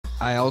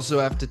I also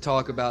have to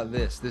talk about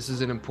this. This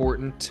is an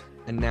important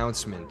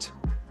announcement.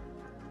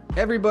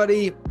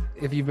 Everybody,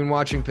 if you've been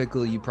watching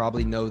Pickle, you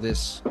probably know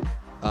this.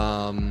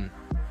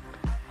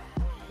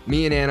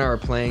 Me and Anna are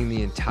playing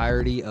the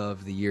entirety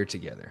of the year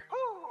together.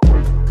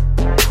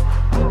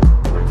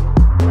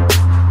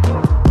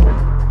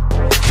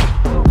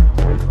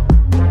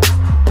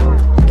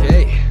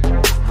 Okay,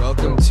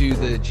 welcome to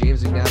the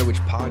James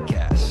Ignatowich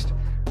podcast.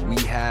 We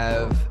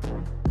have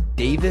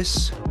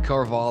Davis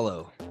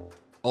Carvalho,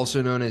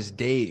 also known as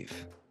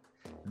Dave.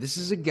 This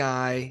is a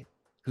guy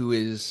who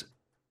is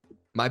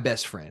my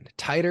best friend,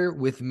 tighter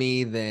with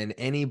me than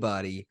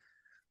anybody,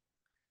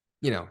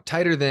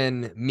 tighter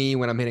than me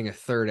when I'm hitting a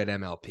third at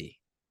MLP.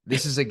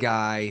 This is a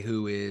guy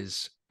who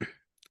is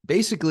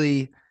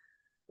basically,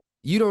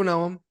 you don't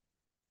know him,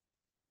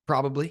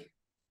 probably.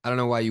 I don't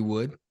know why you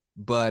would,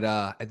 but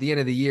at the end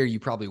of the year,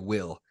 you probably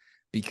will,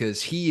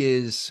 because he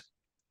is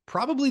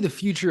probably the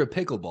future of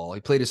pickleball.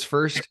 He played his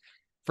first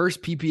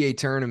PPA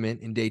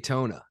tournament in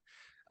Daytona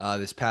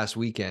this past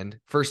weekend,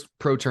 first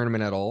pro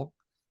tournament at all.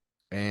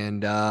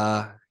 And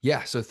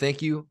so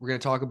thank you. We're going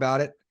to talk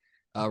about it.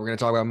 We're going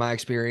to talk about my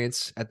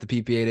experience at the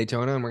PPA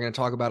Daytona, and we're going to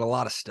talk about a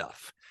lot of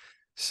stuff.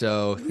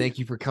 So thank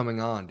you for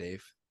coming on,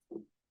 Dave.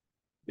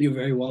 You're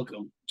very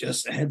welcome.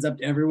 Just a heads up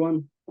to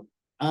everyone.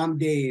 I'm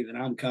Dave, and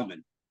I'm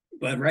coming.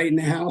 But right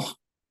now,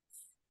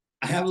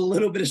 I have a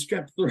little bit of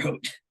strep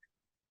throat.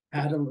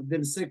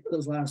 Been sick for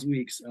those last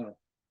week, so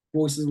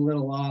voice is a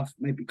little off.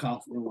 Might be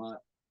coughing a lot.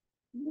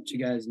 I'll let you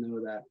guys know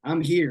that I'm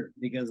here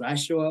because I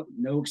show up,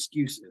 no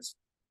excuses.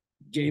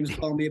 James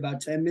called me about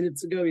 10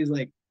 minutes ago. He's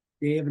like,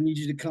 Dave, I need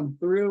you to come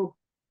through.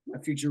 My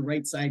future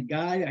right side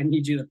guy. I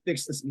need you to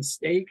fix this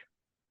mistake.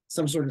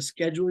 Some sort of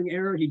scheduling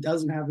error. He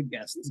doesn't have a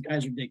guest. This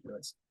guy's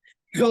ridiculous.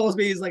 He calls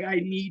me. He's like, I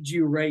need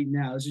you right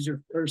now. This is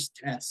your first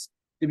test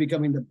to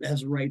becoming the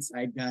best right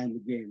side guy in the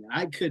game. And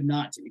I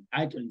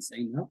couldn't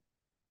say no.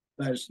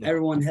 But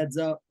everyone heads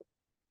up.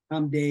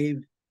 I'm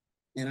Dave,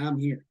 and I'm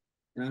here.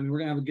 And we're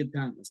going to have a good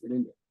time. Let's get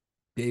into it.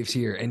 Dave's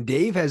here. And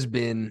Dave,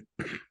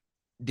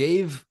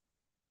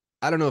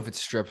 I don't know if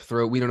it's strep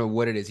throat. We don't know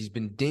what it is. He's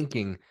been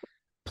dinking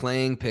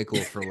playing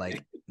pickle for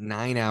like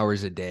 9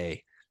 hours a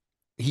day.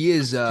 He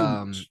is,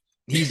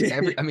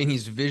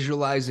 he's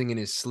visualizing in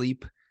his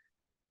sleep.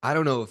 I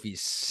don't know if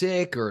he's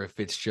sick or if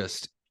it's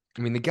just,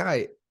 the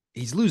guy,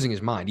 he's losing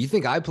his mind. You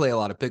think I play a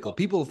lot of pickle.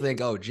 People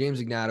think, oh,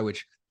 James Ignatowich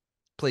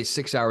plays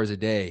 6 hours a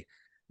day.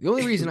 The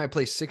only reason I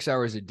play 6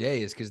 hours a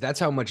day is because that's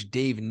how much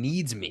Dave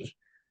needs me.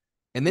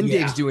 And then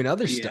Dave's doing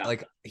other stuff.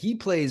 Like he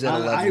plays at a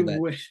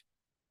level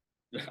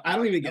I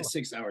don't even get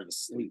 6 hours of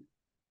sleep.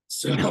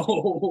 So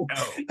no,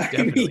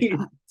 definitely.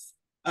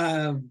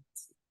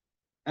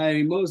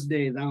 Most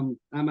days I'm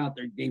out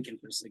there dinking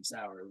for 6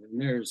 hours, and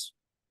there's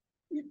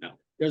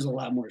a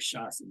lot more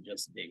shots than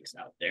just dinks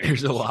out there.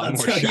 There's a lot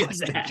more shots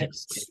than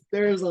just dinks.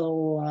 There's a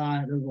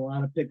lot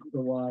of pickle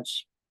to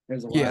watch.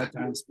 There's a lot of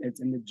time spent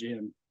in the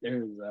gym.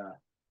 There's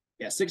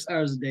 6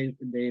 hours a day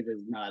for Dave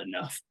is not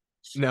enough.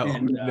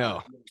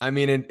 No.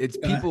 It's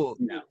people.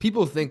 No.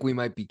 People think we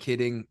might be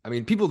kidding.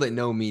 People that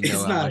know me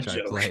know how much I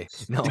play.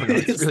 No,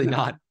 it's really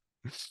not.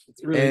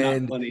 It's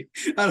really not funny.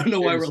 I don't know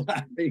why we're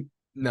laughing.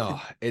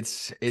 No,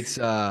 it's.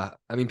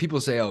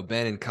 People say, "Oh,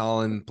 Ben and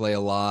Colin play a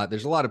lot."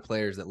 There's a lot of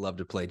players that love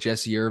to play.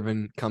 Jessie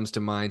Irvin comes to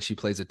mind. She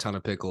plays a ton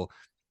of pickle.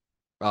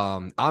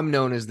 I'm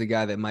known as the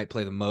guy that might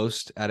play the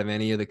most out of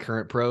any of the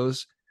current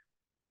pros.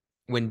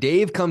 When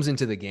Dave comes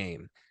into the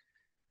game,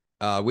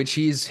 which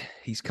he's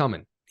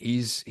coming.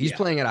 He's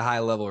playing at a high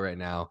level right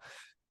now.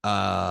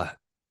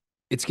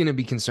 It's going to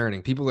be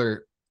concerning.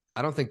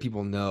 I don't think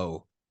people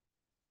know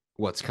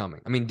what's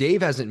coming.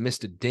 Dave hasn't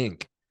missed a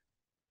dink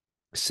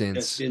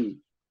since.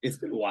 It's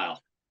been a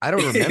while. I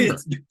don't remember.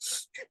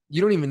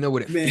 You don't even know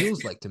what it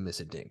feels like to miss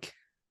a dink.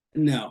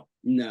 No,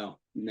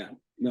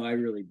 I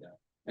really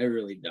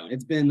don't.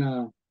 It's been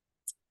a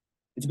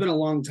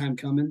long time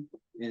coming.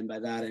 And by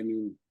that,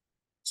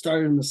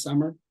 started in the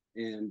summer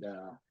and,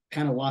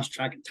 kind of lost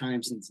track of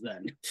time since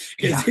then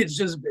because it's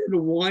just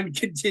been one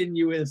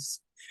continuous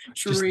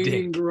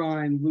training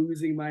grind,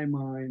 losing my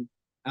mind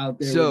out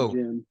there.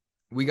 So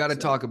we got to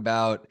talk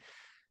about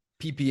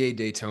PPA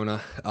Daytona.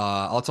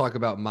 I'll talk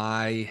about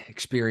my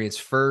experience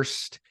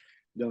first.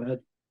 Go ahead.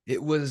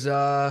 It was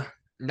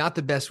not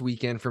the best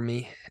weekend for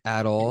me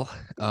at all.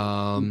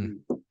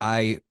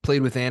 I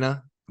played with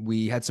Anna.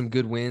 We had some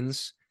good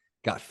wins,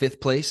 got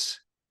fifth place.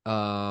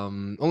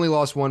 Only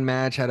lost one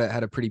match, had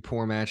a pretty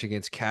poor match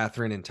against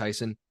Catherine and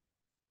Tyson.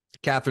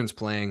 Catherine's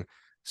playing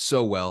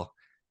so well,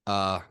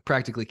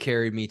 practically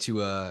carried me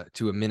to a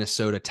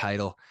Minnesota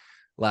title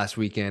last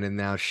weekend. And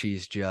now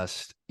she's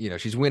just,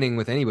 she's winning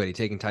with anybody,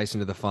 taking Tyson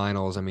to the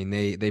finals.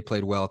 They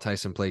played well.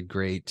 Tyson played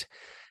great.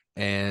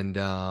 And,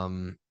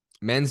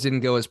 men's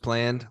didn't go as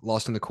planned,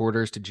 lost in the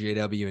quarters to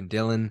JW and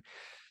Dylan.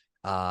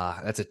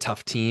 That's a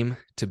tough team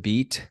to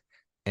beat.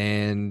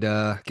 And,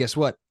 guess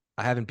what?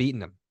 I haven't beaten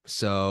them.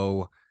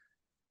 So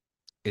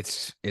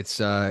it's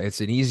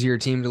an easier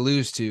team to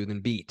lose to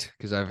than beat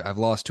because I've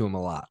lost to them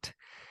a lot.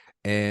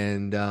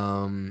 And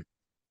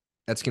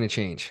that's going to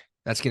change.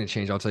 That's going to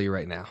change. I'll tell you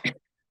right now.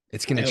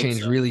 It's going I to hope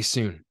change so. really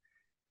soon.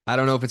 I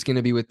don't know if it's going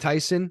to be with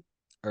Tyson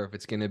or if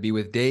it's going to be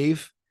with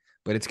Dave,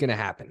 but it's going to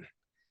happen.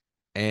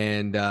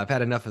 And I've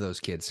had enough of those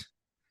kids.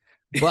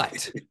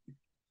 But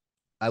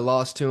I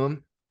lost to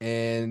him,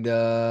 and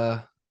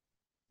it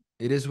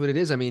is what it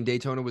is. I mean,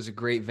 Daytona was a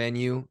great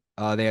venue.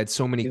 They had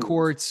so many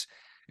courts.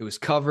 It was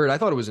covered. I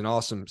thought it was an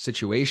awesome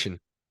situation.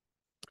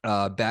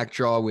 Back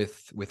draw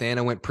with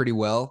Anna went pretty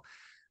well.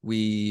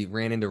 We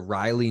ran into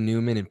Riley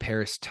Newman and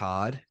Paris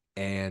Todd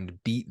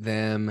and beat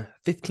them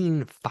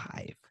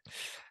 15-5.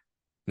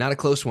 Not a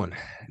close one.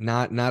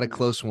 Not a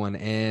close one.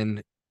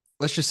 And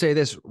let's just say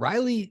this.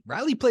 Riley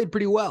played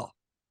pretty well.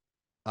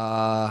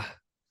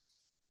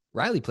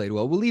 Riley played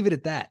well. We'll leave it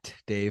at that,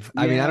 Dave.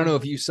 I mean, I don't know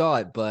if you saw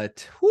it,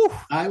 but whew.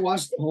 I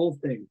watched the whole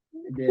thing.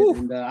 I did. Whew.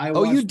 And I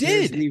Oh, watched you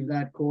Paris did? leave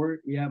that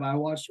court. Yeah, but I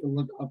watched her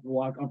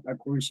walk up that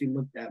court. She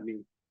looked at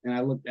me, and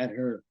I looked at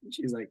her. And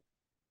she's like,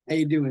 "How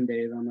you doing,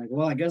 Dave?" I'm like,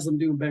 "Well, I guess I'm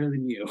doing better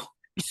than you,"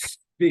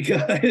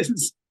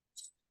 because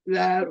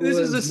This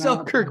is a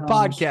Selkirk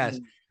podcast.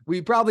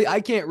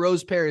 I can't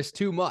roast Paris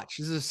too much.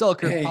 This is a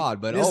Selkirk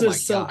pod, but this oh my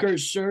is Selkirk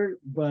shirt,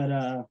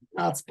 but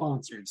not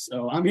sponsored.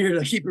 So I'm here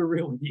to keep it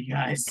real with you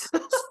guys.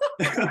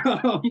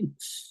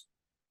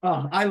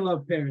 I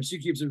love Paris. She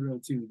keeps it real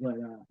too, but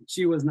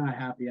she was not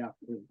happy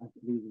after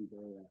leaving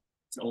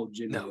the old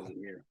gym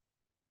here.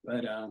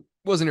 But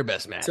wasn't her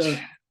best match. So,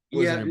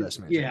 wasn't her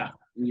best match. Yeah.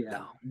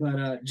 No.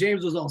 But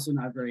James was also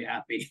not very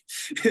happy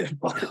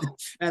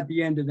at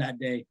the end of that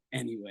day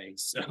anyway.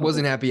 So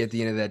wasn't happy at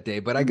the end of that day.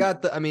 But I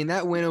got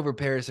that win over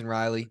Paris and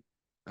Riley.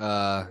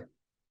 Good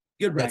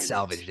that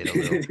salvaged it a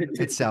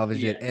little. It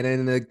salvaged it. And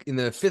in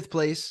the fifth,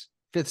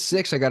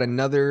 sixth, I got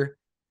another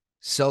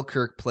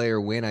Selkirk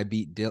player win. I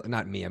beat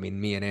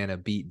me and Anna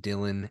beat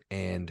Dylan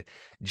and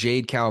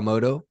Jade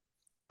Kawamoto.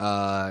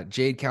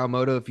 Jade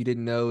Kawamoto, if you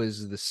didn't know,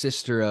 is the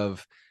sister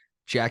of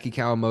Jackie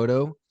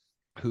Kawamoto,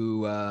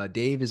 who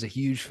Dave is a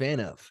huge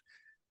fan of.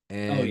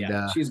 And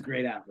she's a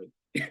great athlete.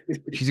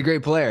 She's a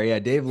great player. Yeah,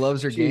 Dave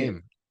loves her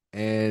game.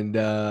 And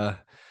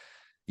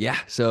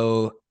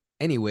so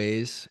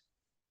anyways,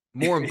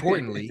 more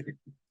importantly,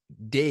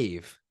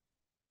 Dave,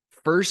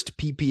 first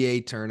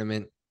PPA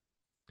tournament,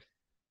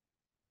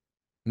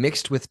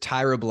 mixed with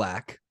Tyra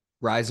Black,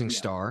 rising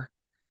star,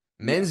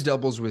 men's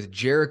doubles with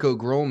Jericho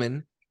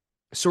Grolman,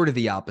 sort of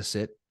the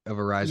opposite of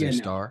a rising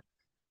star.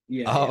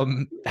 How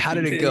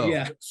did it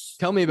go?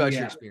 Tell me about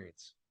your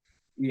experience.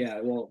 Yeah,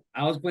 well,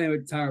 I was playing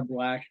with Tyra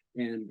Black,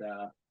 and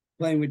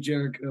playing with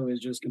Jericho is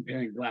just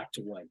comparing black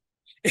to white.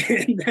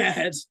 And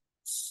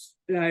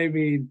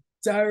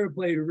Tyra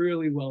played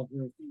really well for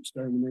the first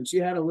tournament. She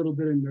had a little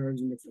bit of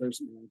nerves in the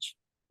first match.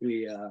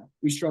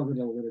 We struggled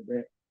a little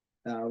bit.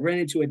 Ran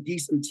into a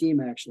decent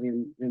team actually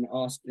in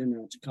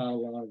Austin,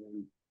 Chicala,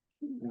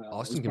 and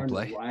Austin can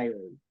play.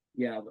 Riley.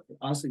 Yeah, but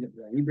Austin can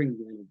play. He brings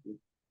the energy.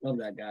 Love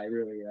that guy.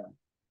 Really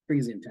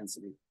brings the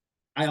intensity.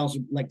 I also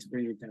like to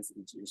bring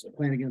intensity too. So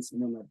playing against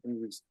someone that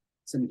brings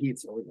some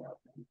heat's always a lot of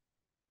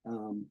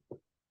fun.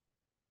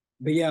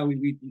 But yeah,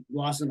 we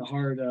lost in the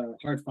hard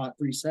fought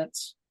 3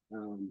 sets.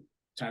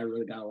 Tyra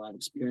really got a lot of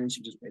experience.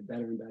 She just played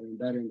better and better and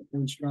better in the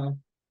points draw.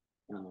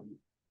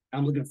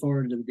 I'm looking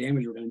forward to the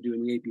damage we're going to do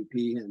in the APP,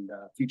 and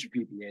future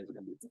PPAs are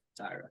going to be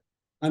Tyra.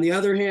 On the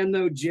other hand,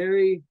 though,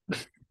 Jerry's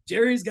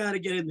got to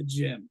get in the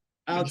gym.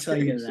 I'll tell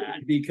you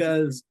that,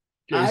 because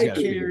I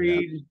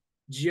carried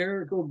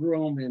Jericho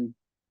Groman,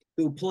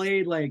 who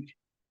played like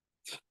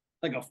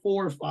a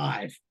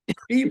 4-5.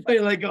 He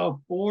played like a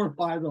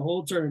 4-5 the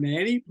whole tournament.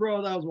 Any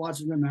pro that was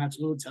watching the match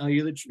will tell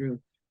you the truth.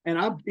 And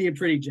I'm being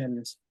pretty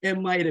generous. It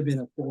might have been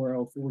a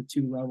 4-0,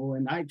 4-2 level,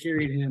 and I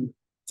carried him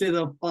to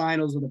the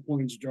finals of the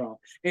points draw.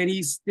 And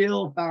he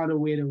still found a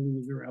way to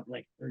lose her up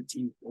like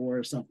 13-4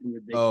 or something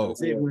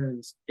ridiculous. It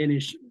was an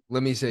issue.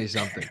 Let me say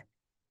something.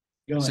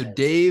 Go ahead.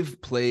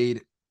 Dave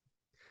played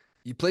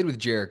with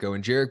Jericho,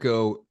 and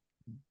Jericho,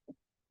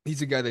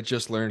 he's a guy that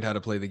just learned how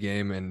to play the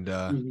game.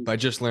 And by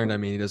just learned, I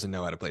mean he doesn't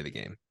know how to play the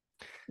game.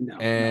 No,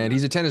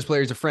 he's a tennis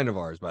player. He's a friend of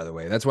ours, by the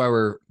way. That's why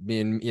we're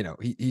being,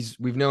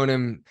 we've known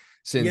him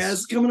since. Yeah,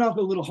 it's coming off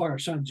a little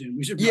harsh, huh, Jim?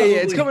 We should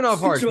it's coming off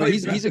harsh, but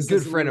he's a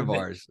good friend of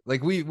ours.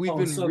 Like we've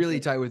been really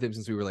tight with him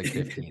since we were like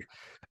 15.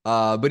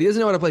 But he doesn't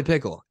know how to play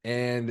pickle,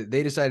 and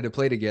they decided to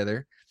play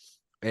together.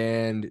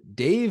 And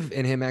Dave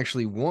and him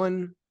actually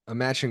won a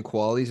match in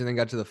qualies, and then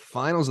got to the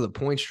finals of the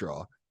points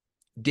draw.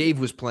 Dave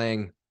was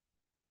playing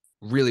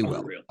really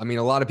well. Unreal. I mean,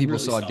 a lot of people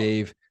Really saw solid.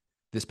 Dave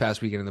this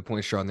past weekend in the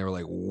points draw, and they were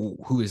like,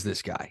 who is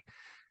this guy?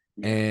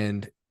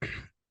 And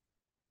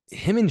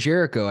him and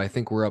Jericho, I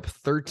think, were up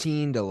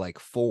 13-4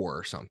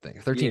 or something,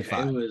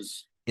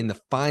 13-5 in the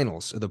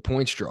finals of the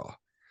points draw,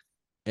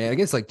 and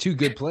against like 2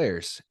 good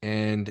players.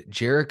 And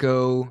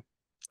Jericho,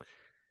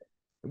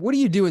 what do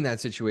you do in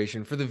that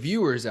situation? For the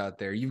viewers out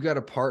there, you've got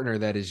a partner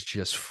that is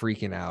just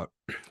freaking out,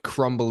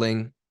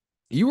 crumbling.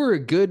 You were a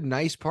good,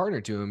 nice partner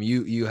to him.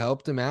 You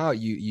helped him out.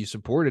 You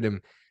supported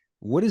him.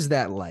 What is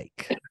that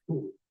like?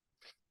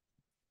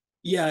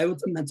 Yeah, it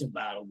was a mental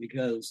battle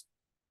because,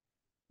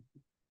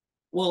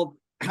 well,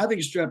 having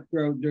strep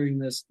throat during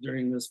this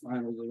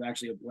finals was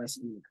actually a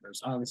blessing and a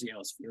curse. Obviously, I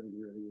was feeling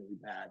really, really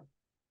bad,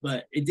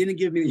 but it didn't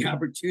give me the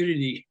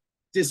opportunity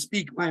to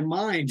speak my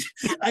mind.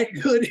 I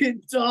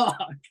couldn't talk.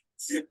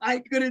 I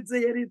couldn't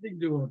say anything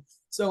to him.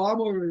 So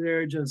I'm over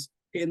there just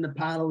hitting the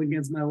paddle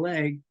against my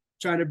leg,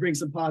 trying to bring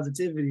some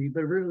positivity.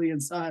 But really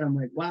inside, I'm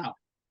like, wow,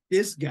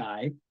 this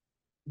guy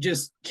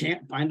just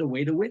can't find a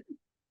way to win.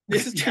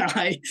 This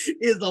guy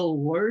is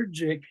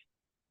allergic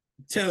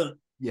to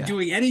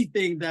doing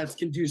anything that's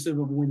conducive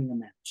of winning a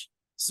match.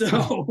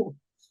 So,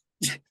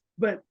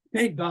 but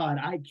thank God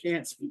I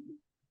can't speak.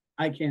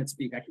 I can't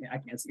speak. I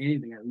can't say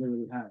anything. I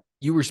literally have.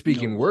 You were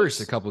speaking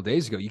worse a couple of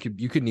days ago. You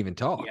couldn't even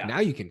talk. Yeah.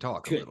 Now you can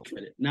talk a little.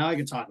 Now I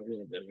can talk a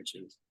little bit, which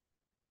is,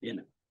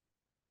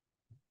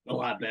 a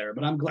lot better.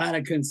 But I'm glad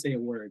I couldn't say a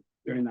word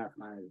during that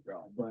final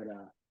draw. But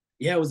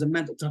it was a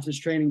mental toughness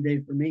training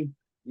day for me.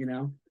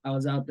 I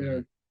was out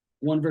there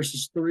 1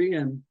 versus 3,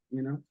 and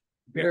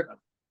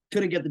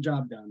couldn't get the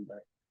job done. But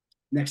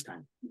next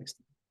time.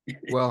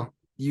 Well,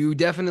 you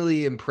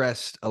definitely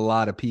impressed a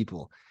lot of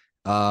people.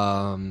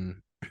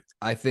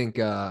 I think,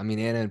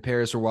 Anna and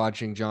Paris were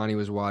watching. Johnny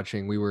was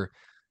watching. We were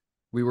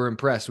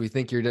impressed. We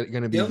think you're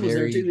going to be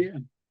very.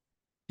 Too,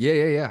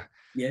 yeah.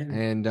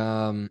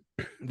 And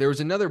there was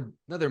another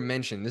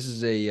mention. This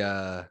is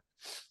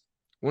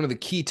one of the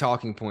key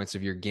talking points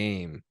of your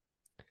game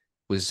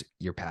was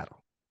your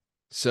paddle.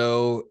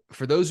 So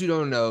for those who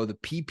don't know, the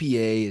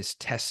PPA is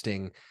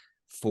testing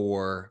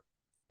for,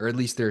 or at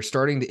least they're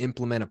starting to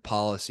implement a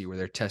policy where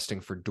they're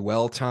testing for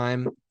dwell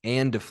time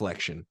and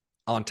deflection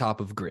on top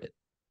of grit.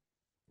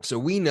 So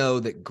we know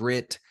that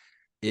grit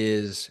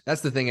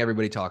that's the thing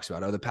everybody talks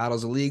about. Oh, the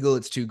paddle's illegal.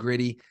 It's too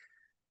gritty.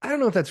 I don't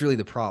know if that's really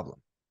the problem.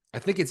 I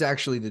think it's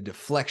actually the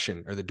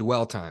deflection or the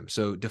dwell time.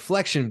 So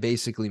deflection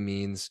basically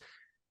means,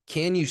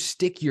 can you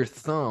stick your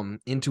thumb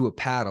into a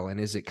paddle and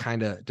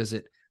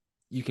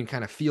you can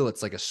kind of feel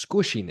it's like a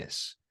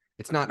squishiness.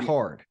 It's not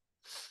hard.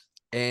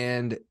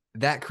 And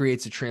that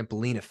creates a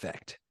trampoline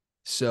effect.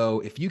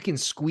 So if you can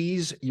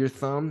squeeze your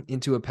thumb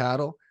into a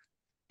paddle,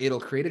 it'll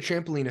create a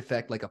trampoline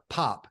effect like a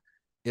pop.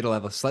 It'll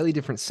have a slightly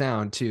different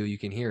sound too. You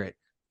can hear it.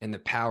 And the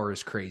power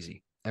is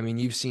crazy. I mean,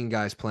 you've seen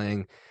guys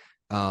playing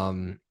a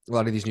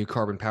lot of these new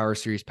Carbon Power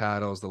Series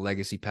paddles, the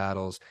legacy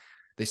paddles.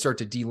 They start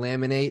to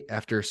delaminate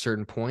after a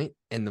certain point,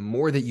 and the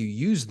more that you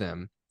use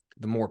them,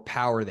 the more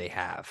power they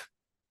have.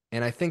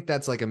 And I think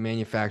that's like a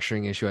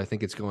manufacturing issue. I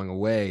think it's going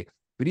away.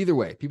 But either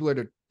way, people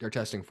are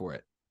testing for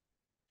it.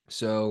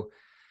 So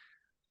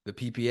the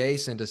PPA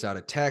sent us out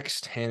a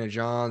text. Hannah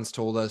Johns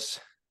told us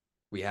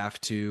we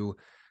have to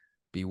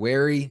be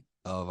wary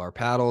of our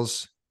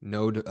paddles,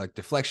 no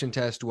deflection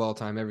test, dwell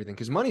time, everything,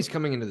 because money's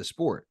coming into the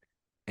sport,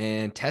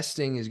 and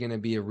testing is going to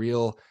be a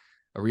real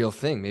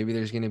thing. Maybe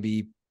there's going to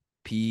be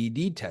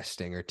PED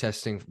testing or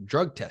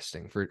drug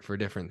testing for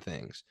different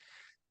things.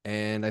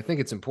 And I think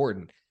it's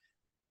important.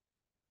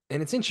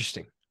 And it's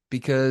interesting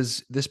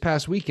because this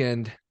past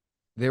weekend,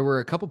 there were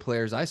a couple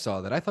players I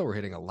saw that I thought were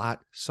hitting a lot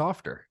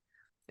softer.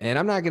 And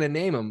I'm not going to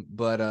name them,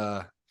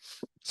 but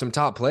some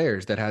top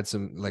players that had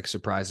some like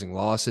surprising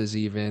losses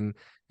even.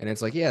 And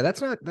it's like, yeah,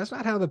 that's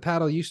not how the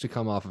paddle used to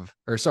come off of,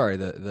 or sorry,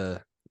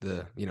 the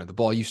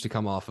ball used to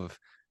come off of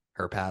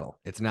her paddle.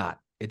 It's not.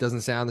 It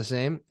doesn't sound the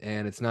same,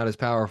 and it's not as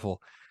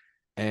powerful.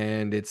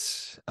 And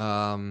it's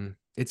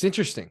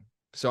interesting.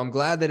 So I'm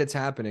glad that it's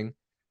happening.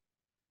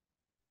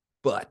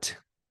 But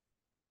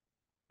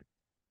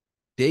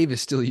Dave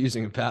is still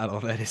using a paddle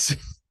that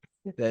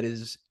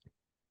is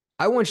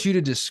I want you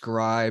to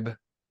describe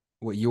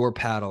what your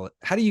paddle,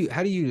 how do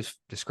you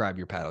describe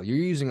your paddle? You're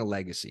using a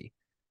legacy,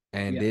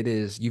 and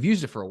you've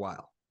used it for a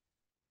while.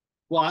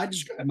 Well, I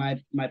describe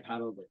my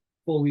paddle as a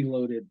fully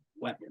loaded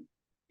weapon.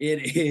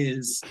 It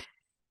is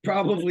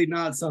probably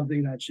not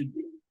something that should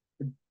be,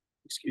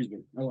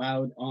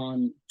 allowed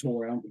on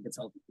tour. I don't think it's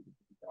healthy for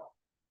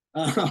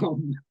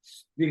people.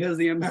 Because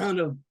the amount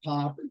of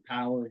pop and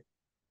power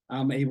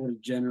I'm able to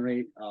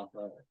generate off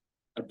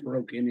a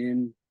broken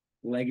in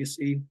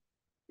legacy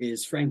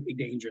is frankly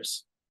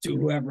dangerous to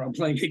whoever I'm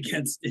playing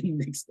against in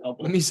mixed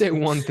doubles. Let me say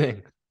one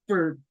thing.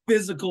 For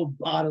physical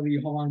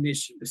bodily harm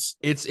issues.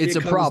 It's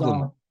a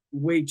problem.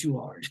 Way too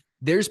hard.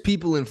 There's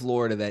people in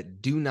Florida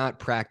that do not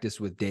practice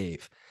with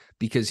Dave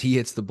because he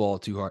hits the ball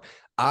too hard.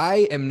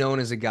 I am known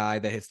as a guy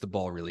that hits the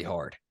ball really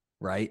hard,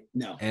 right?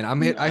 No. And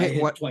I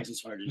hit twice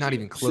as hard as not you.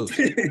 Even close.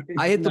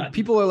 I hit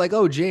people are like,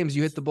 "Oh, James,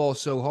 you hit the ball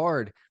so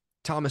hard."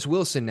 Thomas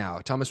Wilson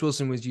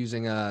was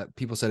using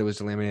people said it was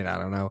delaminated, I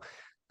don't know,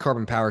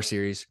 Carbon Power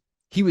Series.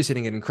 He was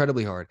hitting it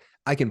incredibly hard.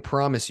 I can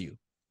promise you,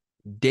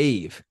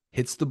 Dave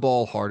hits the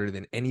ball harder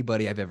than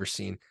anybody I've ever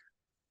seen.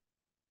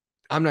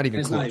 I'm not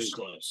even close. Not even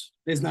close.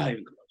 It's not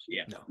even close.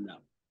 Yeah.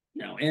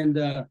 No.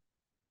 And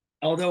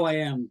although I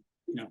am,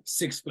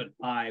 6'5",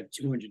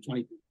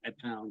 225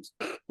 pounds,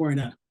 wearing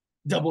a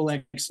double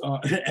XL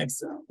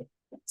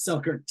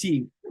Selkirk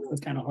tee, it's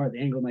kind of hard.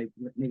 The angle might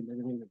make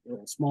it a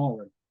little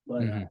smaller,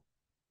 but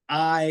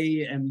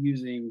I am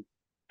using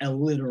a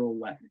literal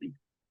weapon.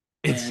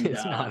 It's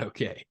not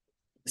okay.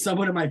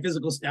 Someone of my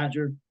physical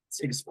stature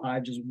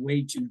 6'5", just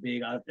way too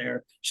big out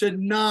there, should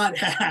not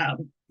have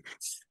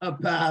a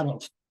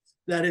paddle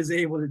that is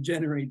able to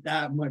generate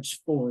that much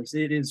force.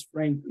 It is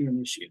frankly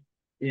an issue.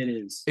 It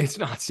is. It's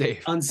not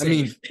safe. Unsafe. I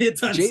mean,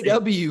 it's unsafe.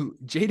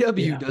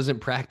 JW doesn't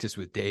practice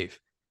with Dave.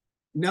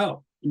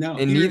 No.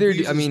 And neither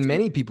do, I mean,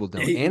 many people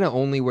don't. Anna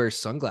only wears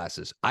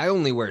sunglasses. I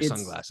only wear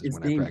sunglasses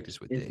when I practice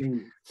with Dave.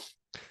 Dangerous.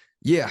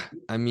 Yeah.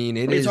 I mean,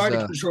 it's hard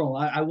to control.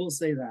 I will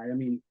say that. I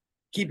mean,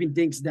 keeping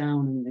dinks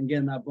down and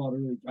getting that ball to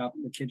really drop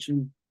in the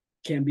kitchen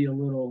can be a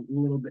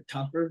little bit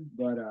tougher.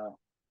 But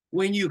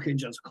when you can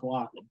just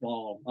clock a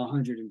ball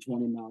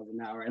 120 miles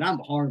an hour, and I'm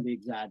hardly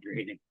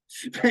exaggerating.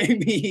 I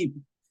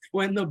mean,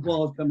 when the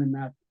ball's coming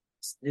that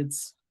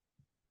fast,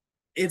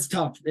 it's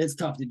tough. It's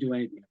tough to do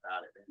anything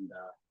about it. And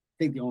I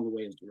think the only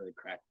way is to really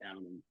crack down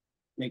and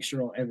make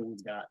sure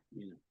everyone's got,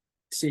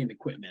 same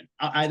equipment.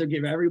 I'll either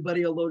give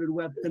everybody a loaded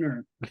weapon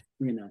or,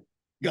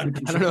 gun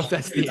control. I don't know if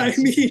that's the answer.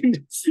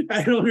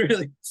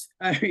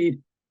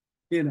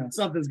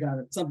 Something's got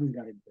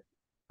to be.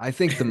 I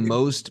think the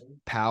most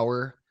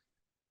power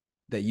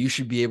that you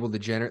should be able to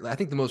generate, I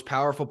think the most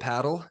powerful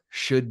paddle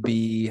should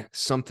be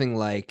something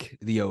like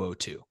the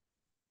 002.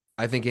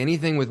 I think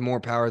anything with more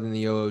power than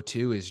the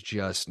 002 is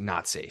just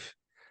not safe.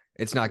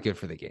 It's not good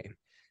for the game.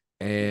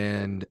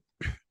 And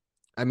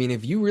I mean,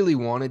 if you really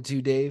wanted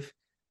to, Dave,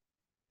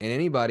 and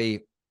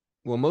anybody,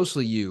 well,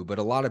 mostly you, but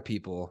a lot of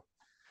people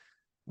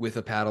with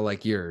a paddle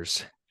like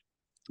yours,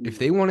 if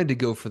they wanted to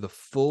go for the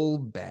full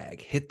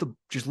bag,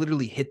 just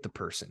literally hit the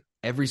person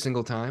every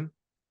single time,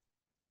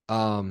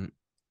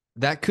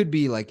 that could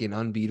be like an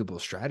unbeatable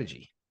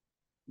strategy.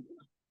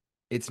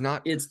 It's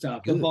tough.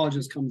 Good. The ball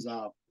just comes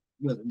off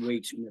with way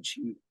too much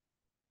heat.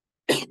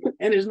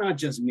 And it's not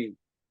just me.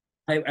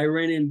 I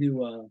ran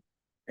into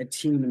a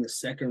team in the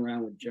second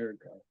round with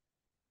Jericho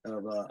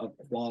of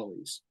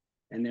qualies,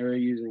 and they were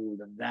using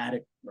the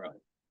Vatic Pro,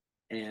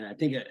 and I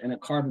think in a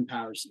carbon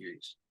power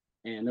series,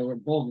 and they were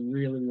both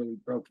really, really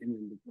broken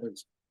in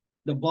because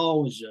the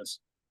ball was just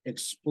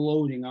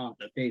exploding off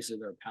the face of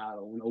their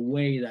paddle in a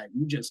way that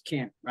you just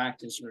can't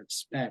practice or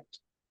expect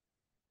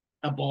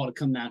a ball to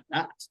come that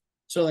fast.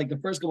 So like the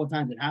first couple of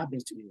times it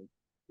happens to you,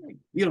 like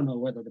you don't know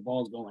whether the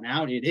ball's going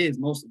out. It is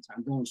most of the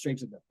time going straight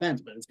to the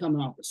fence, but it's coming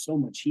off with so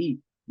much heat,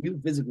 you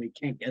physically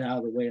can't get out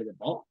of the way of the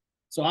ball.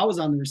 So I was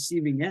on the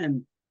receiving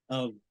end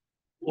of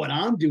what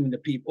I'm doing to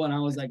people, and I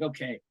was like,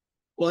 okay,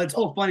 well, it's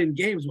all fun and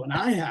games when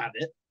I have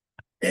it.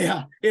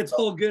 Yeah, it's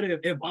all good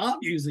if I'm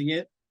using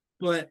it,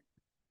 but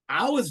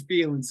I was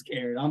feeling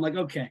scared. I'm like,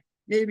 okay,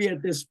 maybe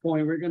at this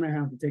point we're gonna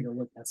have to take a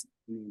look at something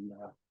and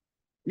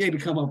maybe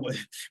come up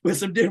with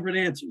some different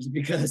answers,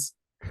 because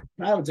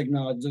paddle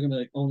technology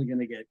is only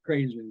gonna get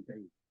crazier and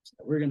crazier. So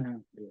we're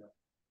gonna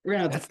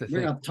have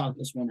to talk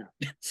this one out.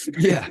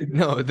 Yeah,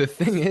 no, the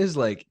thing is,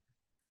 like,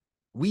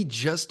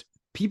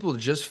 people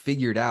just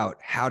figured out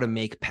how to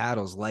make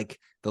paddles like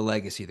the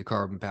Legacy, the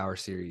Carbon Power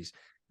Series,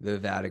 the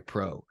Vatic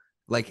Pro.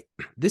 Like,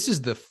 this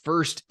is the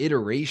first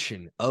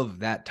iteration of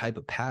that type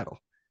of paddle.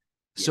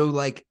 Yeah. So,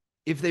 like,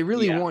 if they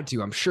really want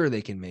to, I'm sure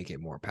they can make it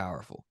more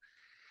powerful.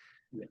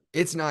 Yeah.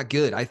 It's not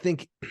good. I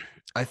think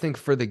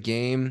for the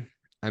game,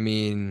 I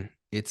mean,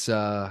 it's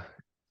got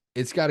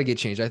to get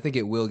changed. I think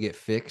it will get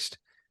fixed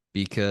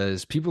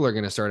because people are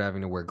going to start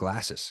having to wear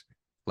glasses.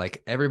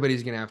 Like,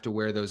 everybody's going to have to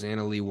wear those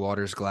Anna Leigh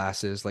Waters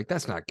glasses. Like,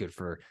 that's not good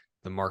for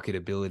the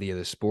marketability of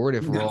the sport.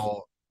 If we're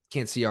all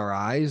can't see our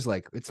eyes,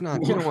 like, it's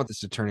not, you don't want this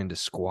to turn into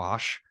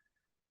squash.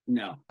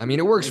 No. I mean,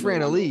 it works for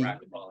Anna Leigh.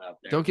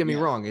 Don't get me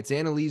wrong. It's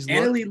Anna Leigh's look.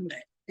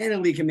 Anna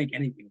Leigh can make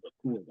anything look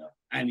cool, though.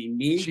 I mean,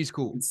 she's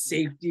cool.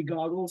 Safety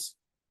goggles.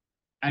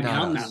 I'm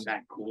not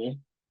that cool.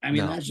 I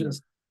mean, that's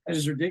just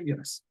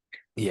ridiculous.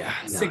 Yeah.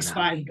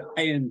 6'5"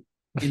 guy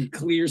in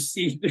clear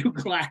see-through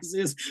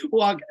glasses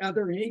walk out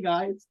there. Hey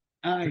guys.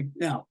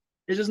 No,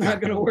 it's just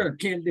not going to work.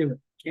 Can't do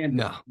it.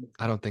 No,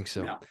 I don't think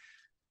so. No.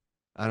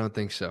 I don't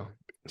think so.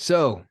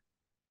 So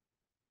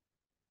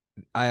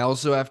I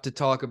also have to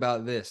talk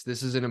about this.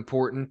 This is an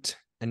important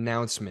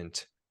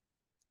announcement.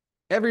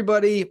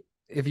 Everybody,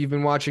 if you've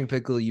been watching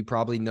Pickle, you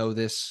probably know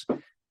this.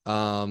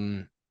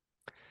 Me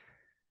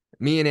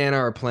and Anna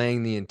are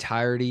playing the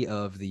entirety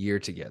of the year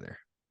together.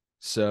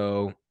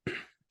 So,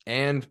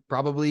 and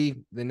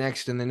probably the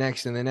next and the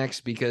next and the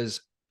next,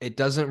 because it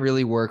doesn't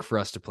really work for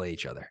us to play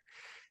each other.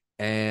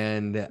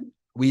 And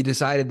we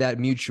decided that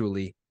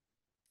mutually.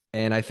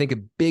 And I think a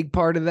big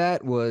part of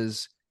that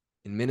was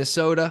in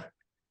Minnesota.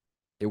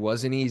 It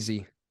wasn't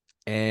easy.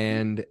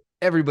 And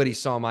everybody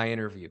saw my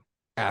interview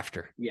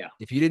after. Yeah.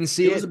 If you didn't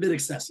see it. It was a bit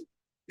excessive.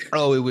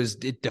 Oh,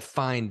 it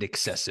defined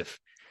excessive.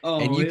 Oh,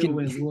 and it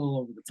was a little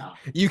over the top.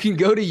 You can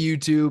go to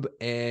YouTube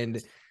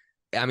and,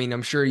 I mean,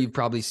 I'm sure you've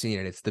probably seen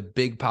it. It's the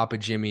Big Papa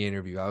Jimmy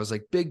interview. I was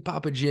like, Big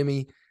Papa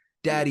Jimmy,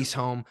 Daddy's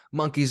home,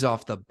 monkeys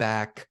off the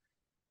back.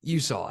 You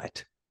saw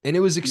it. And it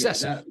was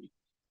excessive.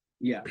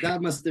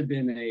 That must have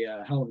been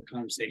a hell of a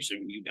conversation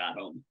when you got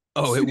home.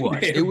 Oh, it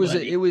was.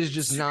 It was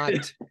just not.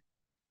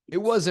 It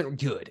wasn't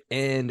good,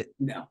 and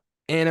no,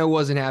 Anna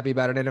wasn't happy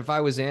about it. And if I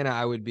was Anna,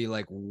 I would be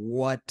like,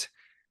 "What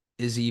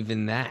is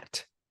even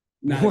that?"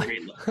 Not a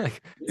great look.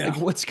 like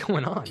what's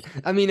going on?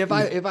 I mean, if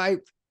I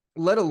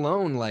let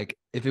alone like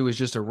if it was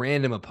just a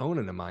random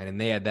opponent of mine and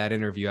they had that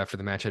interview after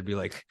the match, I'd be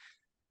like,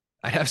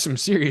 I'd have some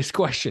serious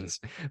questions.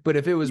 But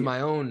if it was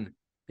my own,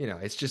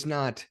 it's just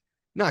not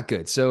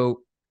good.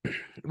 So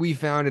we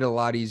found it a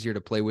lot easier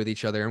to play with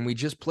each other, and we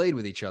just played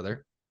with each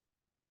other.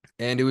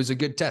 And it was a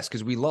good test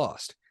because we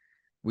lost.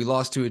 We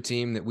lost to a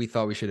team that we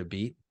thought we should have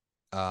beat.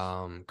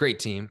 Great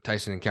team,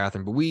 Tyson and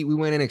Catherine, but we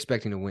went in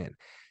expecting to win,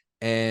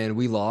 and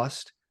we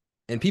lost.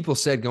 And people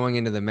said going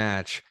into the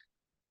match,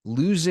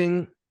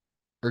 losing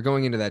or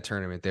going into that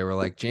tournament, they were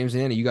like, James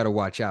and Anna, you got to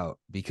watch out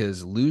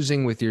because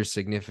losing with your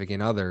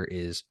significant other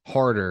is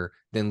harder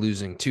than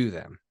losing to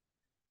them.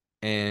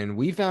 And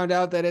we found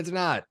out that it's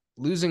not.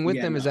 Losing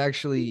with them is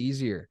actually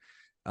easier.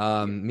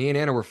 Me and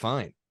Anna were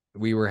fine.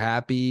 We were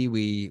happy.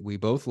 We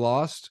both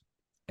lost,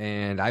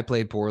 and I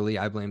played poorly.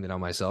 I blamed it on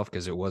myself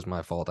because it was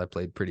my fault. I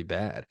played pretty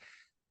bad.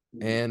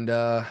 And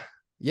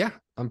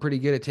I'm pretty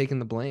good at taking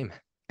the blame.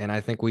 And I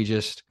think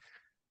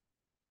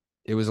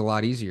it was a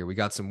lot easier. We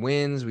got some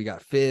wins. We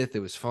got fifth. It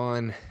was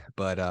fun.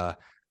 But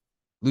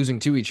losing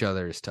to each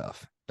other is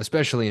tough,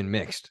 especially in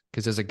mixed.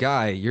 Because as a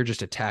guy, you're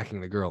just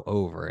attacking the girl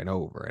over and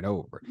over and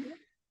over.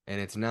 And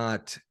it's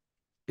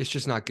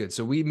just not good.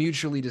 So we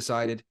mutually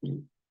decided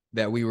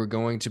that we were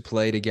going to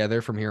play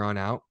together from here on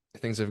out.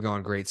 Things have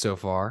gone great so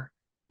far.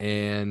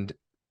 And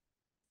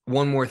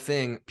one more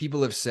thing,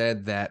 people have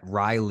said that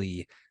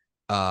Riley,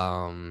 a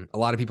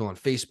lot of people on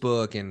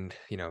Facebook and,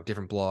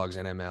 different blogs,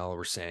 NML,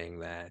 were saying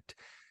that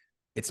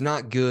it's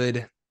not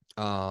good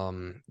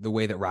the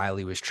way that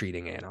Riley was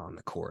treating Anna on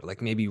the court.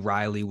 Like maybe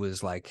Riley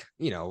was like,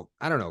 I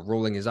don't know,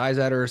 rolling his eyes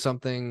at her or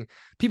something.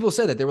 People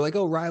said that. They were like,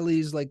 oh,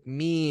 Riley's like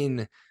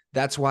mean.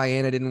 That's why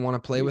Anna didn't want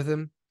to play with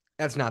him.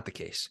 That's not the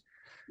case.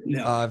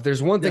 No. If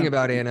there's one thing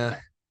about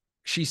Anna,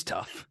 she's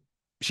tough.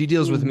 She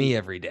deals with me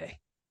every day.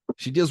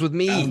 She deals with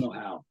me. I don't know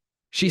how.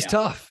 She's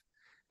tough.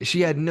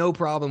 She had no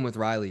problem with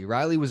Riley.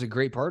 Riley was a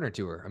great partner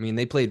to her. I mean,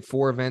 they played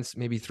 4 events,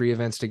 maybe 3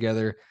 events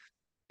together.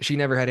 She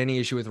never had any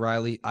issue with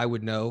Riley. I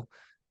would know.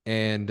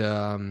 And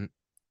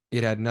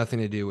it had nothing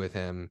to do with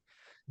him.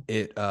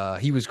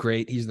 He was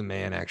great. He's the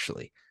man,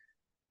 actually.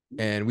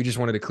 And we just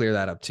wanted to clear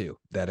that up too,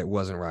 that it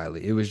wasn't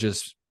Riley. It was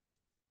just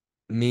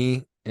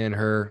me and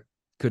her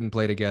couldn't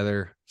play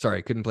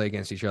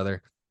against each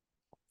other.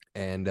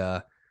 And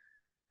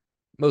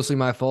mostly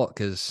my fault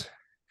because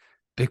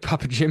Big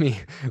Papa Jimmy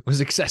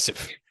was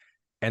excessive.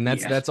 And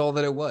that's all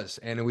that it was.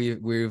 And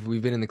we've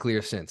been in the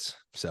clear since.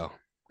 So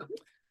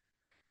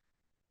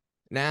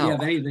now,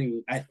 if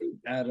anything, I think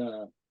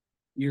that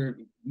you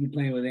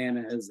playing with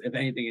Anna has, if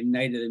anything,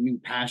 ignited a new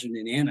passion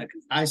in Anna,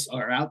 because I saw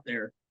her out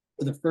there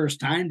for the first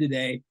time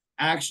today,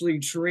 actually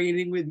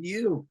training with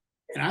you.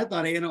 And I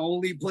thought Anna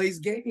only plays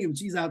games.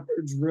 She's out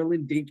there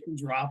drilling, dinking,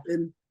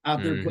 dropping,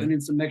 out there putting in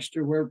some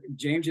extra work.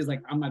 James, she's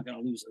like, I'm not going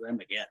to lose to them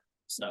again.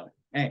 So,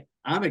 hey,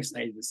 I'm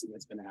excited to see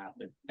what's going to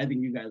happen. I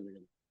think you guys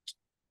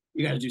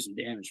to do some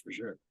damage for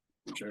sure.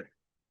 For sure.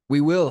 We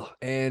will.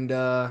 And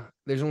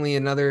there's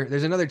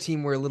another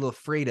team we're a little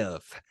afraid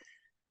of.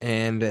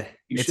 And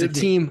it's a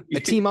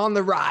team on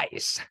the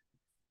rise.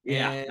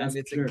 Yeah. And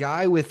it's a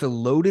guy with a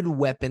loaded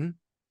weapon,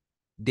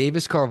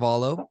 Davis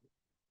Carvalho.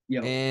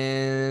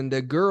 And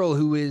a girl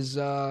who is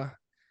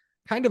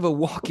kind of a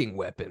walking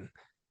weapon.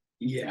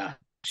 Yeah.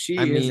 She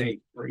is a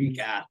freak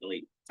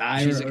athlete.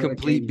 She's a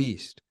complete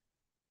beast.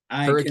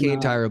 Hurricane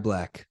Tyra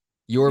Black,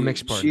 your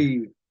mixed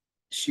partner.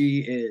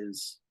 She's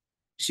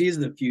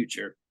the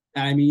future.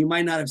 I mean, you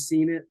might not have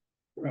seen it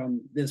from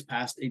this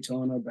past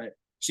Daytona, but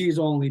she's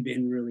only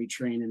been really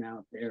training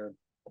out there,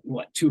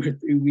 2 or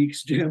 3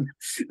 weeks, Jim?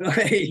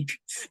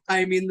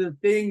 I mean, the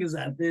things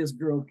that this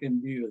girl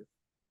can do,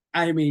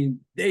 I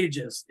mean, it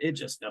just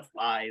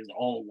defies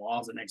all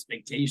laws and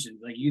expectations.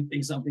 Like, you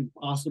think something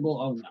possible?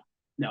 Oh,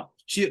 no.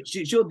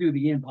 She'll do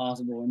the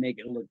impossible and make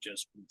it look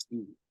just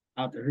routine.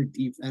 Out there, her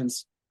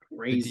defense,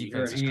 crazy.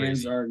 Her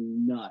hands are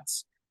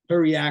nuts. Her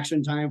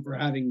reaction time for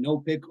having no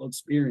pickle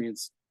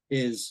experience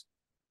is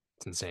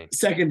insane,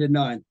 second to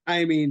none.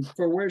 I mean,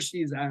 for where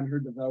she's at in her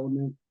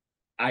development,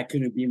 I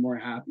couldn't be more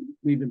happy.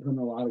 We've been putting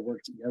a lot of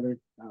work together.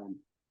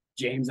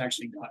 James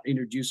actually got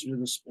introduced her to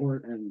the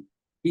sport, and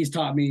he's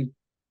taught me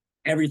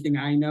everything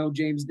I know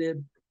James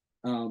did.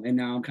 And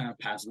now I'm kind of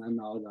passing that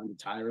knowledge on to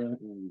Tyra,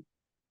 and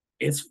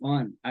it's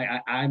fun.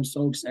 I'm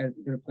so excited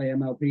for her to play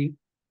MLP.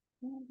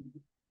 I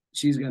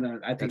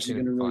think she's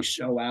gonna really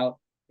show out.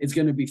 It's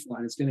gonna be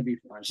fun.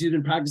 She's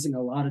been practicing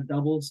a lot of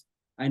doubles.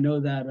 I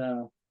know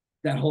that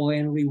that whole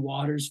Anna Lee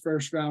Waters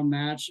first round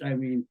match. I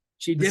mean,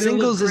 she did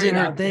singles isn't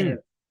her thing.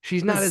 There.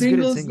 She's not as good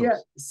at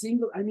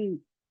singles. Yeah, I mean,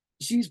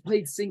 she's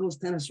played singles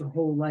tennis her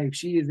whole life.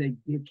 She is a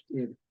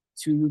gifted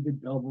to the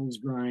doubles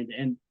grind.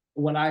 And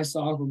what I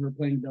saw from her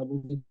playing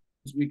doubles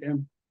this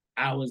weekend,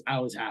 I was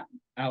happy.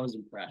 I was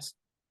impressed.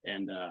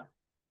 And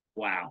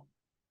wow,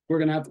 we're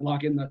gonna have to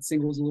lock in that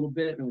singles a little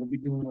bit, and we'll be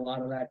doing a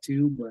lot of that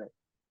too. But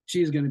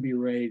she's gonna be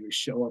ready to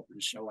show up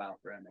and show out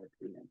for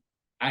MLP.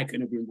 I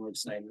couldn't be more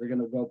excited. We're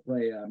gonna go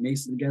play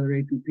Mason together,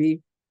 APP,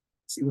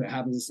 see what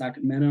happens in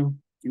Sacramento a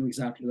few weeks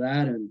after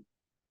that, and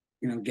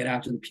get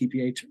out to the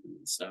PPA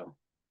tournament. So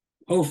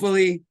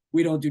hopefully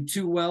we don't do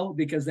too well,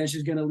 because then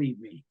she's gonna leave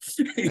me.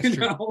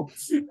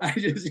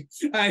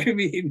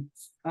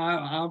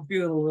 I'm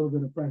feeling a little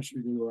bit of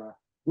pressure to a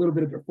little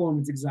bit of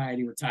performance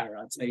anxiety with Tyra.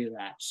 I'll tell you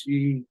that.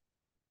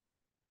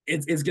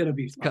 It's gonna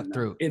be fun. Cut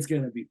through. It's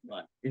gonna be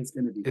fun. It's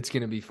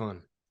gonna be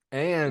fun.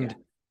 And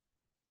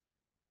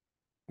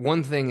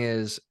one thing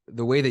is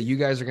the way that you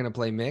guys are gonna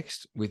play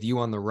mixed with you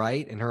on the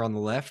right and her on the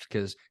left,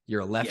 because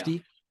you're a lefty. Yeah.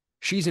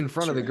 She's in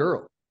front of the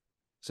girl,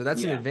 so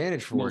that's an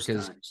advantage for her,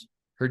 because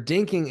her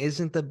dinking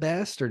isn't the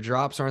best, her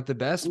drops aren't the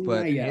best,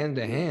 but hand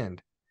to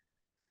hand,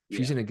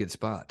 she's in a good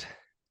spot.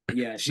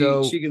 Yeah,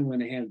 she can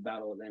win a hand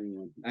battle with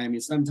anyone. I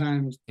mean,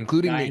 sometimes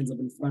including guy ends up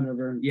in front of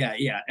her.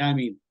 Yeah. I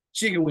mean,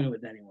 she can win it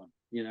with anyone.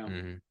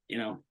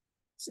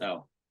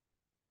 So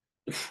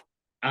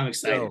I'm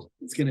excited.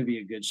 It's going to be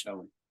a good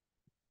showing.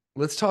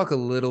 Let's talk a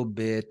little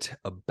bit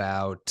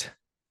about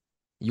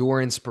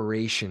your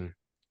inspiration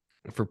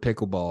for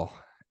pickleball.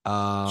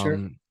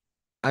 Sure.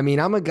 I mean,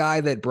 I'm a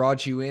guy that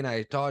brought you in.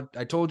 I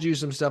told you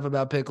some stuff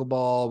about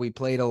pickleball. We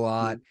played a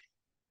lot,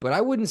 but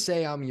I wouldn't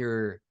say I'm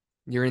your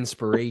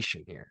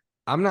inspiration here.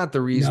 I'm not the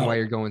reason why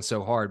you're going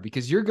so hard,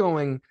 because you're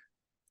going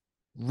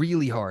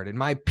really hard. In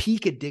my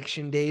peak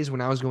addiction days,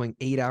 when I was going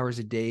 8 hours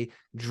a day,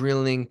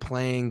 drilling,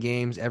 playing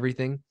games,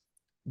 everything,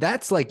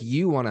 that's like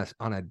you on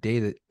a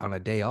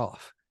day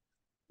off.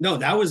 No,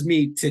 that was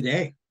me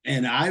today.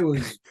 And I've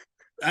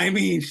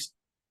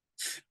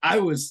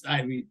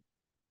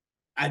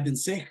been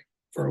sick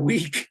for a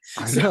week.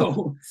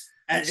 So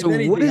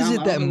what is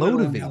it that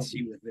motivates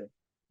you? With it.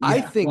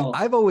 I think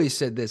I've always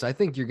said this. I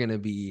think you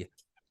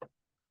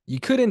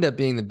could end up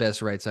being the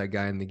best right side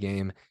guy in the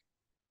game.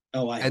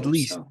 At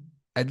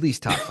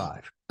least top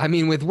 5. I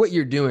mean, with what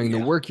you're doing,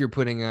 the work you're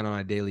putting on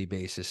a daily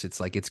basis, it's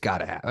like, it's got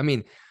to happen. I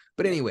mean,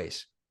 but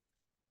anyways,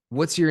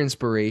 what's your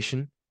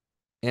inspiration?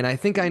 And I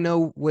think I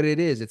know what it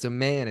is. It's a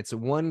man. It's a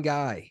one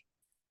guy.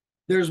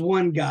 There's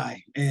one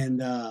guy,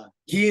 and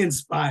he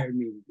inspired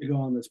me to go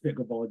on this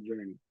pickleball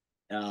journey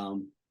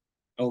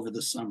over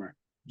the summer.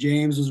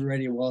 James was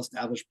already a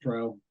well-established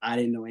pro. I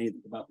didn't know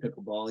anything about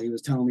pickleball. He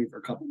was telling me for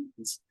a couple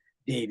months,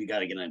 Dave, you got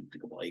to get on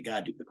pickleball. You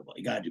got to do pickleball.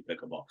 You got to do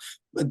pickleball.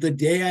 But the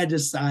day I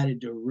decided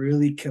to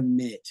really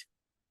commit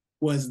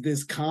was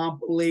this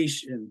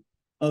compilation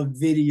of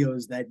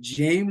videos that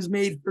James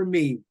made for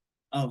me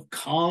of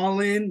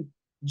Colin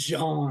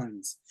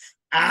Johns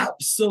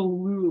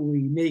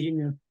absolutely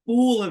making a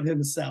fool of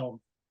himself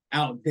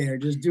out there,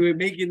 just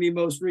making the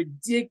most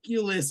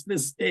ridiculous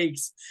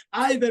mistakes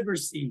I've ever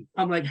seen.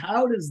 I'm like,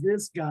 how does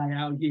this guy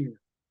out here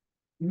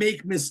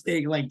make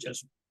mistake, like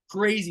just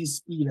crazy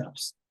speed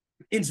ups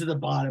into the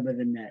bottom of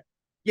the net,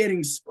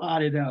 getting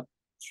spotted up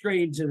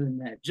straight to the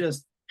net,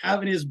 just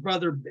having his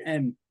brother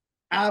Ben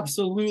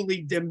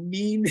absolutely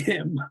demean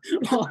him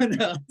on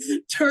a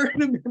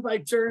tournament by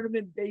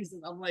tournament basis.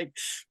 I'm like,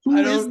 who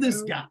is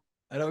this guy?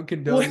 I don't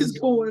condone. What is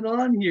going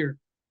on here?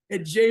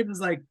 And James is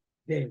like,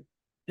 Dave,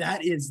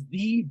 that is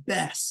the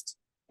best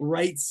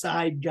right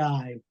side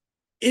guy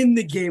in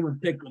the game of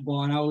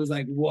pickleball. And I was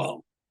like,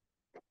 whoa,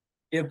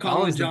 if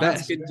Colin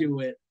Johns can do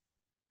it,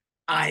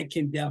 I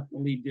can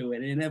definitely do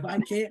it. And if I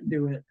can't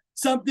do it,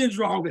 something's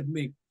wrong with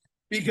me.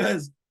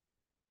 Because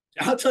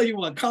I'll tell you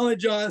what, Colin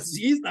Johns,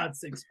 he's not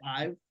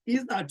 6'5".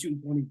 He's not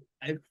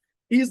 225.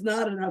 He's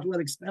not an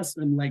athletic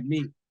specimen like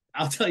me.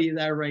 I'll tell you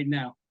that right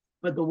now.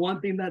 But the one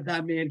thing that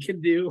man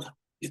can do,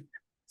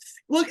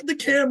 look at the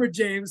camera,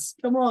 James.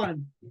 Come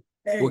on.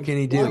 Hey, what can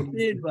he do? Walk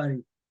in,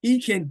 buddy.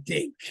 He can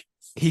dink.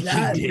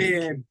 That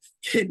man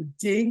can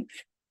dink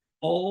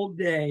all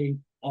day,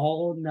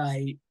 all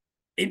night,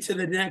 into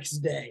the next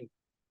day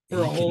for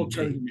a whole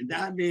tournament.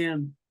 That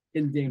man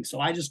can dink. So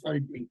I just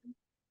started dinking.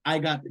 I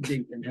got the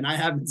dinking, and I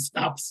haven't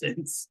stopped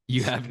since.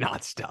 You have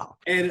not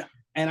stopped. And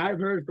I've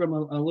heard from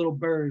a little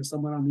bird,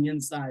 someone on the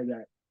inside,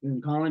 that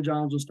when Colin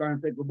Johns was starting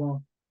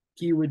pickleball,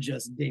 he would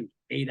just dink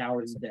 8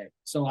 hours a day.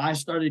 So I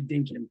started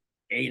dinking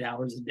 8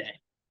 hours a day.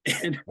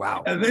 And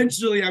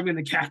eventually I'm going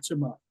to catch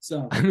him up.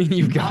 So I mean,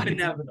 you've got it.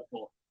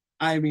 Inevitable.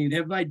 I mean,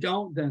 if I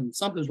don't, then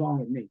something's wrong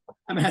with me.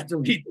 I'm going to have to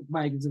leave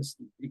my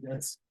existence,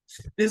 because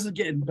this is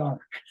getting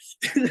dark.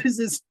 This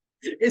is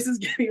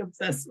getting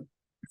obsessive.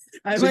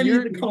 I might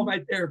need to call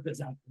my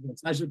therapist after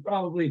this. I should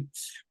probably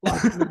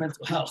lock in the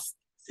mental health,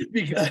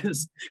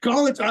 because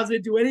Colin Johns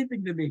didn't do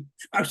anything to me.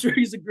 I'm sure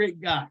he's a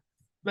great guy,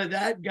 but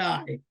that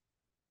guy,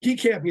 he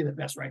can't be the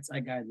best right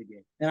side guy in the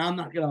game, and I'm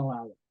not going to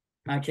allow it.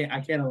 I can't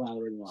allow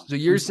it anymore. So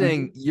you're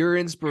saying your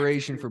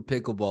inspiration for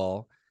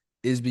pickleball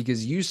is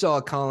because you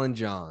saw Colin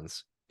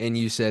Johns and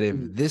you said, if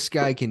this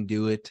guy can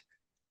do it,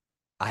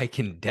 I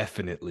can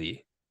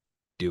definitely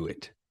do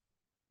it.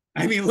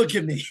 I mean, look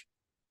at me.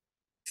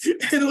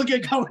 And look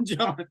at Colin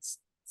Johns.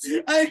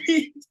 I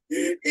mean,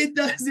 it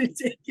doesn't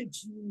take a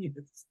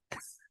genius.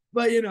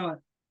 But you know what?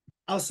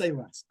 I'll say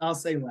less.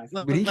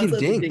 But he can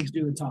dink.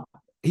 Do the top.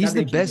 He's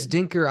the best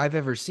dinker I've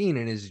ever seen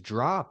in his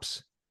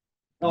drops.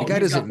 Oh, the guy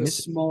doesn't miss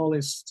the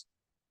smallest,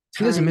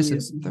 he doesn't miss a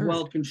third.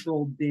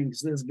 Well-controlled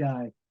dinks. This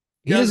guy,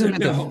 He doesn't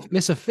know.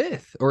 miss a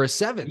fifth or a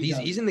seventh. He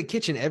He's in the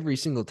kitchen every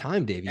single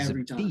time, Dave. He's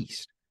every a time,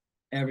 beast.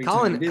 every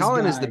time. This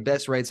Colin guy, is the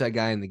best right side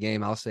guy in the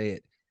game. I'll say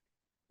it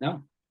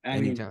no, I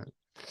mean, anytime.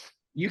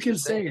 you can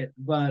say it,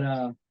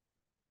 but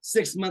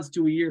 6 months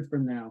to a year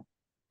from now,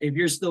 if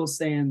you're still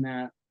saying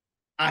that,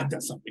 I've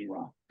done something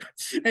wrong.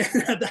 And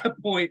at that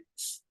point,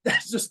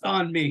 that's just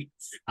on me.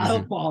 I'll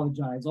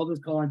apologize. I'll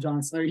just call on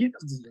John Slayer. He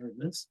doesn't deserve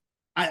this.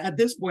 At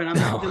this point, I'm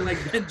acting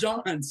like Ben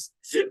Johns.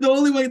 The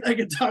only way that I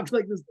can talk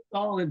like this to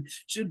Colin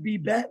should be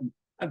Ben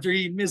after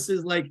he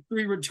misses like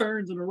 3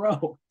 returns in a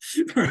row,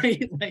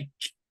 right? Like,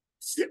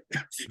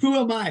 who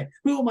am I?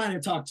 Who am I to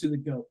talk to the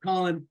GOAT?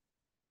 Colin,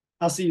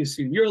 I'll see you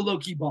soon. You're a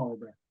low-key baller,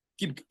 bro.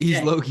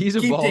 He's a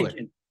baller.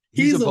 Thinking.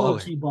 He's a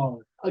low-key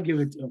baller. I'll give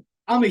it to him.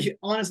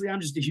 Honestly, I'm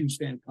just a huge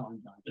fan of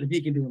Colin John, but if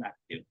he can do it, I can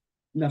do it.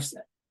 Enough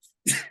said.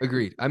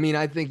 Agreed. I mean,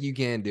 I think you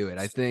can do it.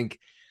 I think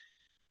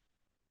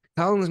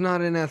Colin's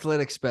not an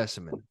athletic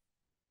specimen,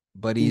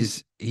 but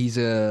he's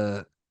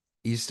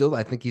still,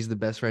 I think he's the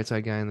best right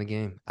side guy in the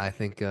game. I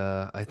think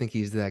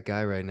he's that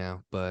guy right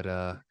now, but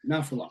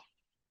not for long.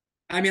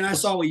 I mean, I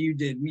saw what you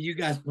did. You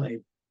guys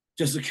played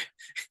just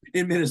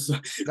in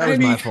Minnesota. That was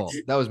my fault.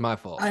 That was my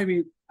fault. I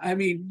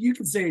mean, you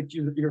can say it's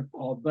your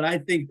fault, but I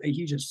think that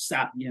he just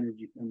sapped the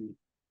energy from me.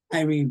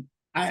 I mean,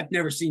 I have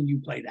never seen you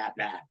play that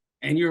bad,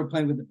 and you were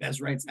playing with the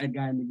best right side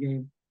guy in the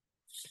game.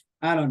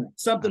 I don't know.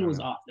 Something was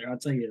off there. I'll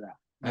tell you that.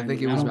 I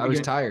think it was. I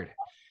was tired.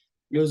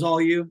 It was all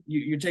you.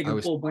 You're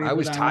taking full blame. I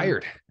was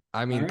tired.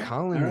 I mean, right.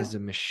 Colin is a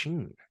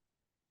machine.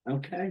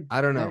 Okay.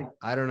 I don't know.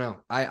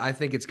 I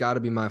think it's got to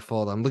be my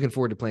fault. I'm looking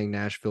forward to playing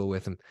Nashville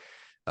with him.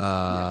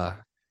 But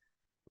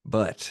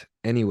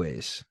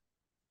anyways,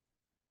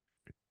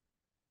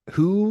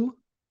 who,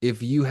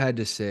 if you had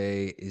to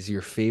say, is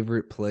your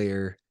favorite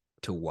player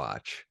to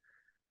watch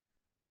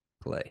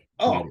play?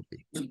 Oh,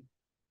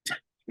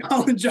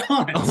 Colin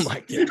Johns. Oh my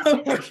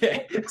God.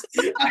 Okay.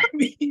 I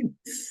mean,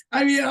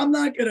 I'm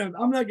not gonna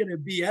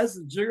BS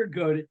and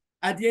sugarcoat it.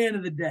 At the end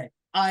of the day,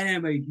 I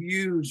am a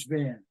huge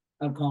fan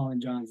of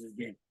Colin Johns'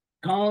 game.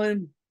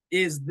 Colin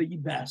is the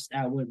best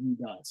at what he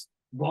does,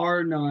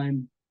 bar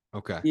none.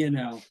 Okay.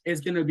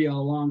 It's gonna be a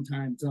long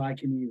time till I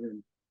can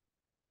even,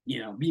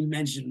 be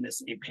mentioned in the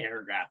same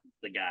paragraph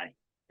with the guy.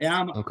 And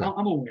I'm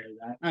aware of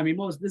that. I mean,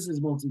 this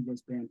is mostly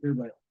just banter,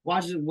 but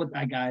watching what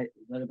that guy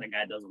does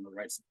on the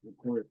right side of the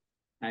court,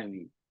 I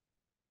mean,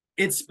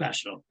 it's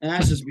special. And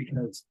that's just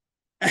because,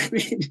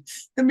 the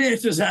man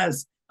just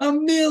has a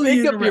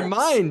million Make up reps. your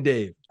mind,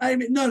 Dave. I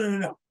mean,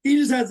 no. He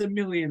just has a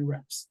million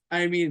reps.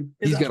 I mean,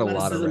 he's got a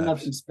lot of reps.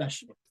 Nothing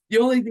special. The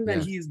only thing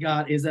that he's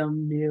got is a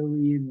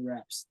million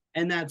reps.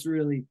 And that's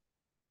really,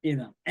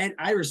 and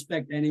I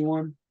respect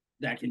anyone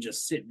that can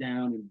just sit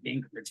down and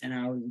think for 10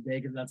 hours a day,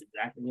 because that's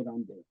exactly what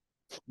I'm doing.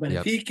 But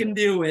if he can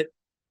do it,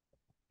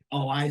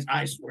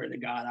 I swear to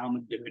God, I'm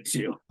going to do it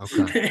too.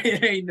 Okay.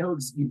 It ain't no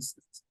excuses.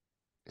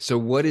 So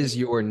what is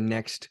your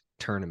next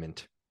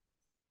tournament?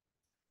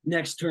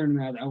 Next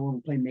tournament, I want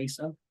to play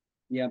Mesa.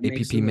 Yeah.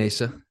 APP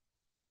Mesa.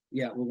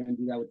 Yeah, we're going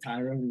to do that with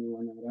Tyra. We're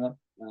going to run that up.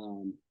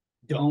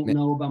 Don't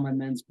know about my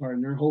men's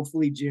partner.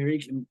 Hopefully Jerry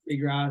can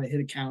figure out how to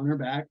hit a counter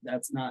back.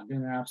 That's not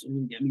going to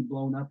absolutely get me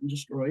blown up and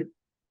destroyed.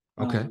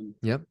 Okay.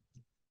 Yep.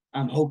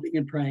 I'm hoping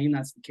and praying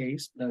that's the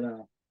case. But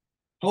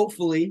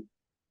hopefully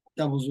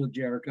doubles with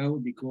Jericho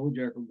would be cool.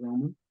 Jericho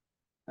Groman.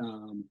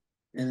 And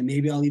then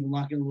maybe I'll even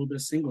lock in a little bit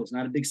of singles.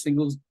 Not big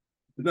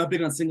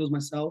on singles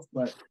myself,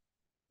 but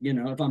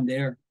if I'm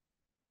there,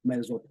 might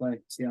as well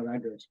play. See how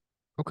that goes.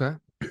 Okay.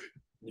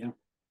 Yeah.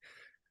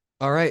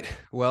 All right.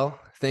 Well,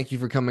 thank you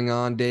for coming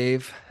on,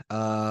 Dave.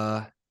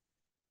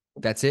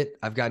 That's it.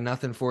 I've got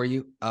nothing for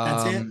you.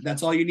 That's it.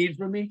 That's all you need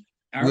from me.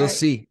 We'll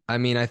see. I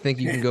mean, I think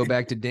you can go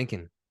back to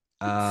dinking.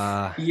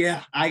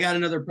 Yeah, I got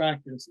another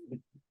practice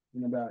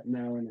in about an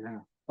hour and a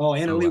half. Oh,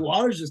 Anna Lee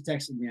Waters just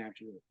texted me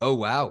actually. Oh,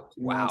 wow.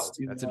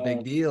 That's a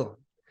big deal.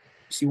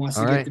 She wants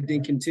to get the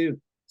dinking too.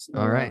 So,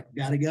 all right.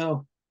 Gotta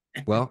go.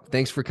 Well,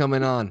 thanks for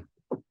coming on.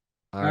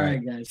 All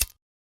right, guys.